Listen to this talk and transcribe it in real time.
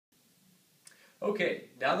Okay,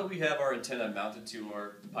 now that we have our antenna mounted to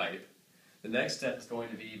our pipe, the next step is going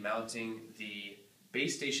to be mounting the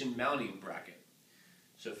base station mounting bracket.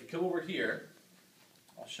 So if you come over here,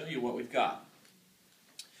 I'll show you what we've got.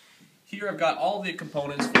 Here I've got all the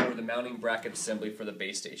components for the mounting bracket assembly for the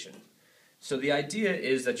base station. So the idea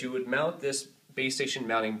is that you would mount this base station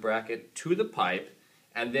mounting bracket to the pipe,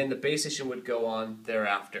 and then the base station would go on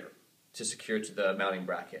thereafter to secure to the mounting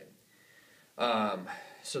bracket.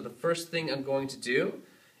 So the first thing I'm going to do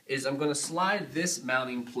is I'm going to slide this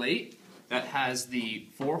mounting plate that has the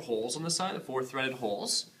 4 holes on the side, the 4 threaded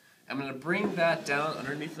holes. I'm going to bring that down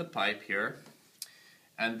underneath the pipe here,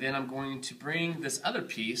 and then I'm going to bring this other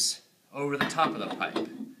piece over the top of the pipe.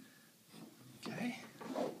 Okay.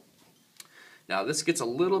 Now this gets a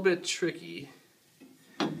little bit tricky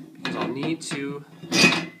because I'll need to,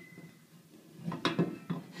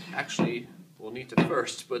 actually we'll need to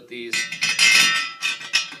first put these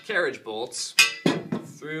carriage bolts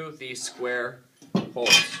through these square holes.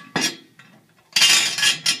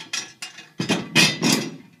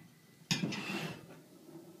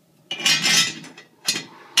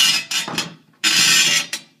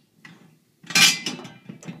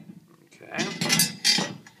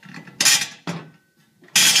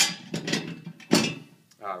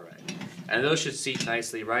 Alright, and those should seat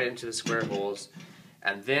nicely right into the square holes,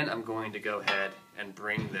 and then I'm going to go ahead and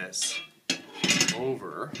bring this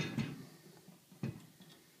over.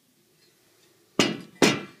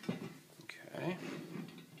 Okay.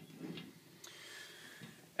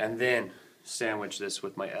 And then sandwich this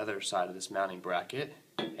with my other side of this mounting bracket.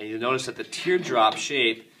 And you'll notice that the teardrop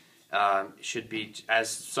shape should be as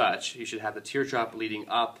such. You should have the teardrop leading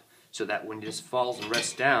up so that when it just falls and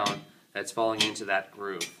rests down, that's falling into that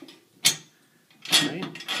groove. Right?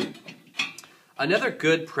 Another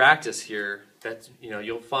good practice here that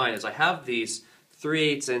you'll find is I have these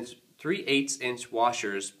 3/8 inch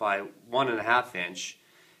washers by 1.5 inch,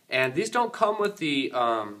 and these don't come with the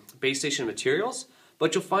base station materials,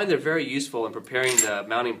 but you'll find they're very useful in preparing the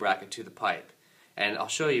mounting bracket to the pipe. And I'll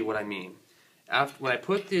show you what I mean. When I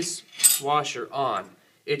put this washer on,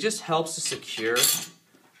 it just helps to secure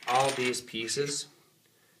all these pieces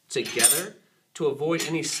together to avoid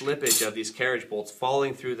any slippage of these carriage bolts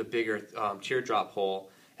falling through the bigger teardrop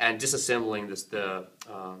hole and disassembling the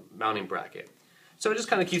mounting bracket. So it just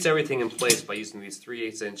kind of keeps everything in place by using these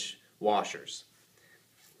 3/8 inch washers.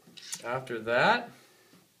 After that,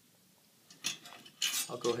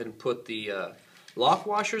 I'll go ahead and put the lock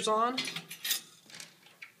washers on.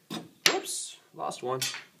 Whoops, lost one.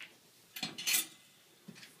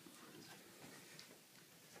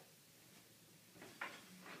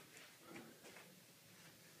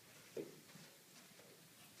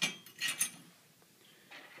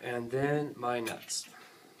 And then my nuts.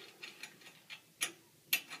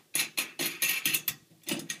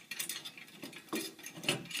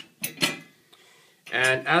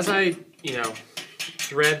 And as I,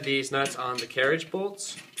 thread these nuts on the carriage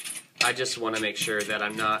bolts, I just want to make sure that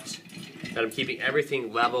I'm keeping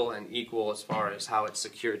everything level and equal as far as how it's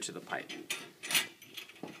secured to the pipe.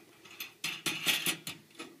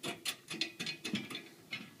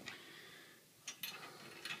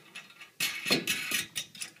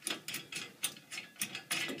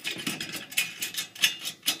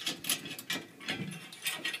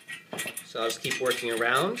 So I'll just keep working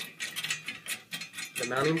around the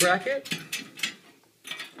mounting bracket.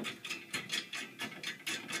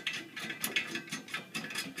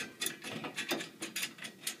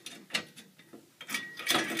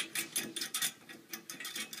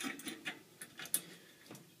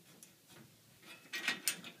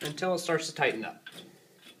 Until it starts to tighten up.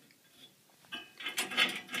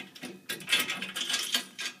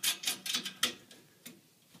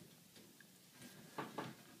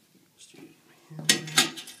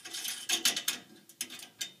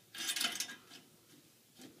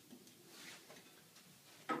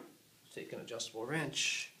 Take an adjustable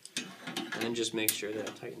wrench and then just make sure that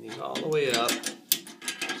I tighten these all the way up. So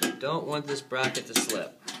I don't want this bracket to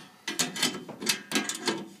slip.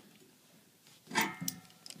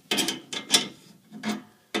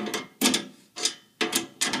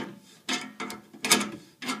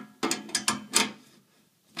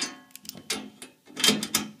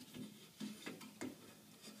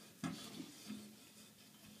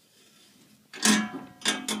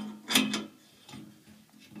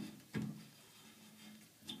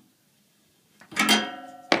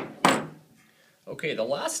 Okay, the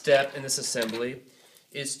last step in this assembly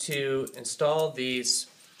is to install these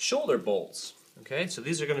shoulder bolts. Okay, so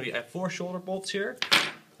these are going to be, I have 4 shoulder bolts here.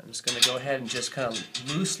 I'm just going to go ahead and just kind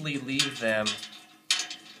of loosely leave them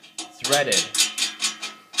threaded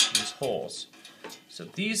in these holes. So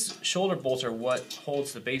these shoulder bolts are what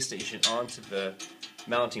holds the base station onto the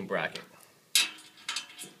mounting bracket.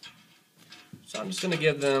 So I'm just going to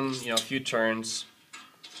give them, a few turns.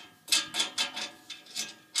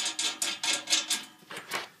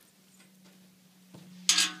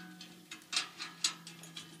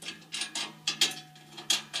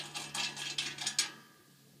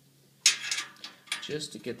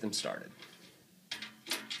 Just to get them started.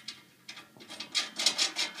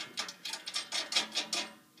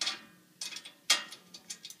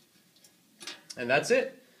 And that's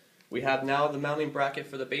it. We have now the mounting bracket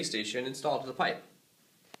for the base station installed to the pipe.